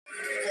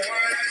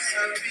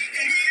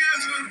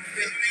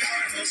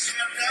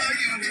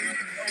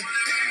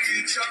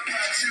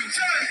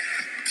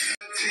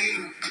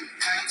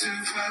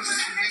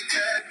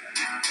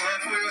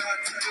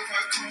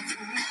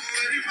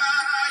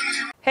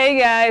Hey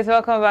guys,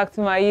 welcome back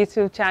to my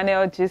YouTube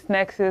channel. Gist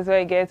Next is where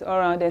you get all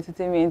around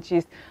entertainment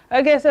gist.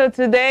 Okay, so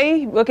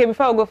today,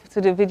 before we go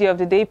to the video of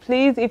the day,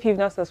 please, if you've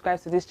not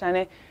subscribed to this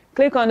channel,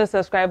 click on the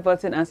subscribe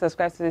button and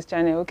subscribe to this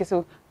channel. Okay,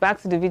 so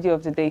back to the video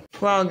of the day.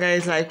 Wow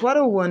guys, like what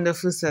a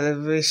wonderful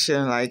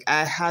celebration. Like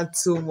I had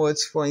so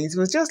much fun. It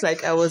was just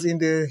like I was in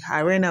the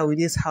arena with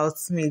this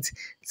housemate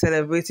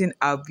celebrating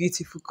our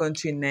beautiful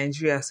country,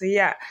 Nigeria. So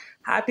yeah,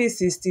 happy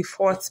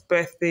 64th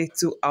birthday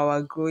to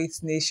our great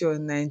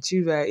nation,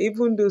 Nigeria.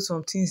 Even though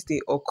some things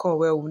they occur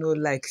where we know,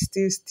 like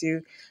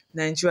still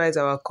Nigeria is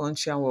our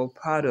country and we're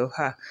proud of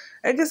her.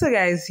 I guess so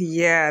guys,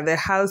 yeah, the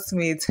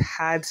housemates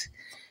had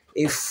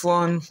a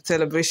fun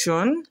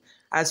celebration.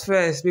 At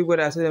first, people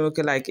that told them,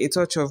 okay, like a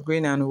touch of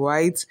green and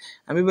white,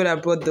 and people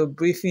that brought the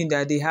briefing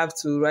that they have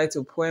to write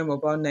a poem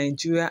about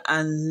Nigeria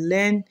and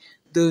learn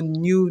the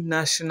new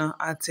national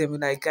anthem.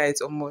 Like, guys,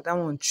 that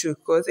one true.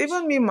 Because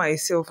even me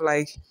myself,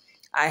 like,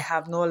 I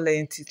have not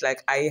learned it.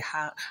 Like, I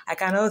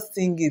cannot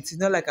sing it. It's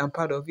not like I'm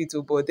proud of it.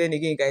 But then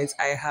again, guys,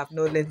 I have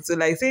not learned it. So,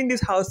 like, saying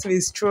this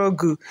housemate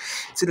struggle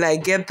to,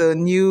 like, get the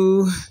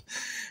new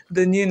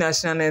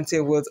national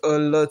anthem was a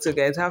lot. So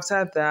guys,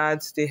 after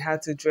that, they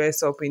had to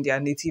dress up in their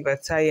native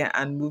attire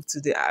and move to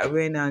the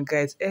arena. And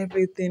guys,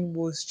 everything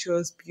was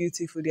just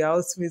beautiful. The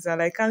housemates are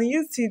like, can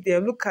you see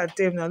them? Look at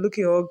them now,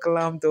 looking all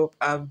glammed up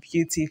and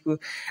beautiful.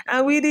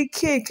 And with the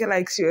cake,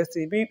 like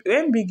seriously,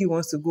 when Biggie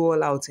wants to go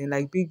all out, and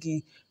like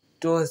Biggie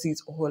does it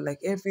all, like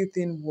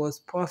everything was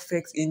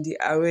perfect in the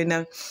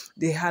arena.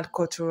 They had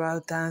cultural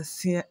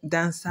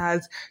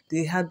dancers,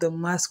 they had the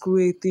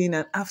masquerade thing,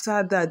 and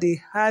after that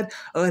they had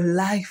a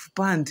live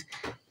band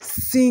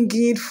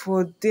singing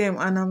for them.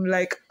 And I'm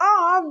like,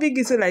 oh, how big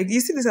is it? Like,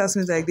 you see this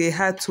housemates, like they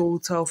had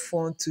total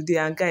fun today.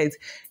 And guys,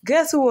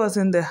 guess who was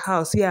in the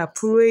house? Yeah,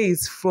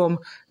 praise from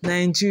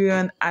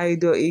Nigerian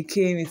Idol. He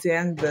came, he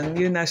sang the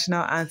new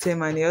national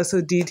anthem, and he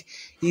also did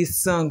his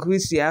song,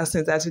 which the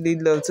housemates actually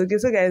loved. Okay,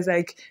 so guys,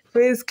 like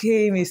praise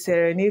came, he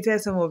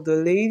serenaded some of the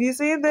ladies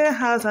in the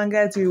house, and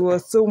guys, it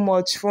was so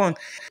much fun.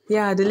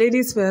 Yeah, the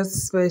ladies felt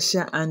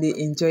special and they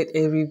enjoyed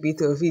every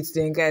bit of it.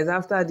 Then guys,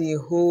 after the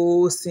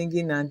whole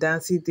singing and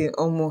dancing thing,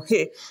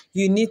 hey,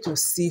 you need to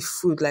see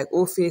food like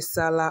ofe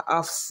sala,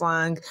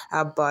 afang,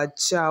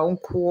 abacha,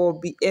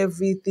 nkwobi,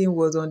 everything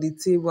was on the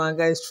table. And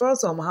guys,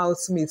 trust some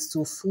housemates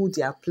to food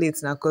their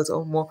plates now, because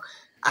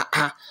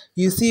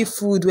you see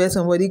food where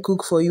somebody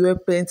cook for you,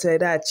 plenty like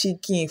that,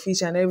 chicken,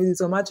 fish and everything.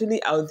 Some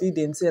actually outdid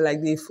themselves,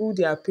 like they food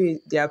their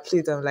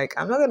plate. I'm like,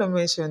 I'm not gonna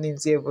mention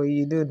names here, but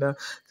you do know.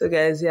 So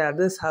guys, yeah,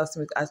 this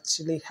housemate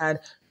actually had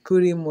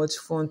pretty much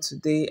fun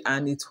today,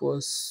 and it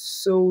was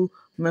so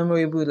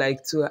memorable,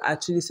 like to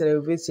actually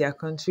celebrate their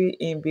country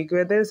in Big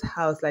Brother's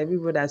house. Like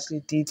people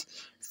actually did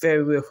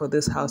very well for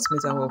this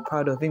housemate and we're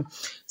proud of him.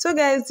 So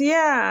guys,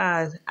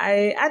 yeah,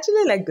 I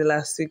actually like the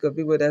last week of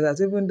Big Brother,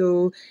 even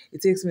though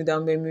it takes me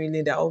down memory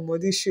lane that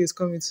this show is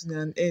coming to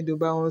an end,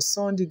 but on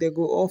Sunday they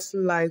go off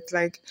light.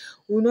 Like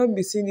we'll not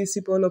be seeing these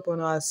people up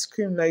on our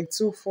screen like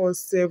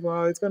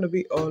 247. It's gonna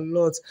be a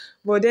lot.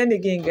 But then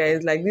again,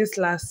 guys, like this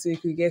last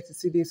week we get to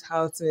see this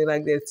house,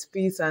 like there's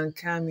peace and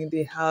calm in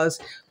the house.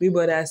 Big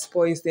Brother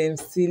spoils them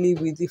silly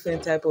with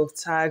different type of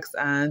tags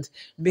and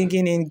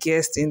bringing in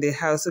guests in the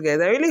house. So guys,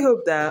 I really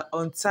hope that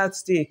on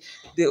Saturday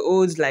the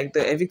old, like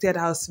the evicted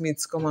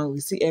housemates come and we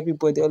see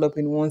everybody all up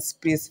in one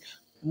space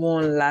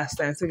one last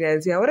time. So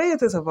guys, yeah, what are your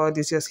thoughts about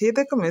this? Just hit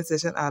the comment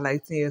section. I'd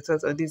like to hear your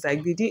thoughts on this.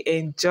 Like, did you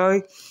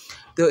enjoy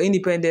the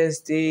Independence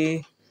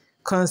Day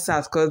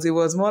concert? Because it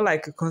was more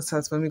like a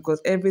concert for me,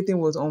 because everything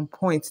was on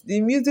point.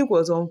 The music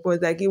was on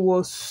point. Like it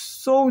was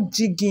so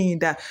jigging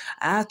that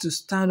I had to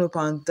stand up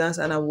and dance,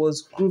 and I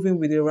was grooving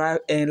with the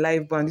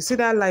live band. You see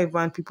that live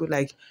band, people,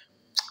 like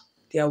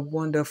they are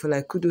wonderful.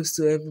 Like kudos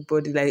to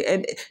everybody. Like,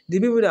 and the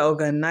people that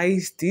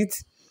organized it,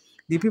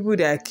 the people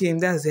that came,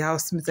 that's the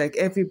housemates, like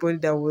everybody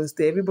that was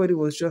there, everybody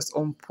was just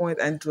on point,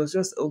 and it was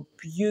just a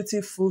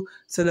beautiful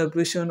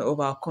celebration of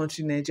our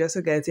country, Nigeria.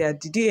 So guys, yeah,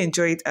 did you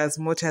enjoy it as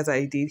much as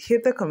I did?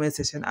 Hit the comment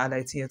section. I'd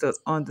like to hear your thoughts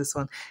on this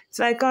one.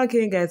 So I can't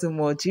kill you guys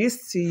more.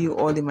 Just see you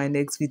all in my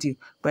next video.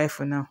 Bye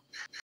for now.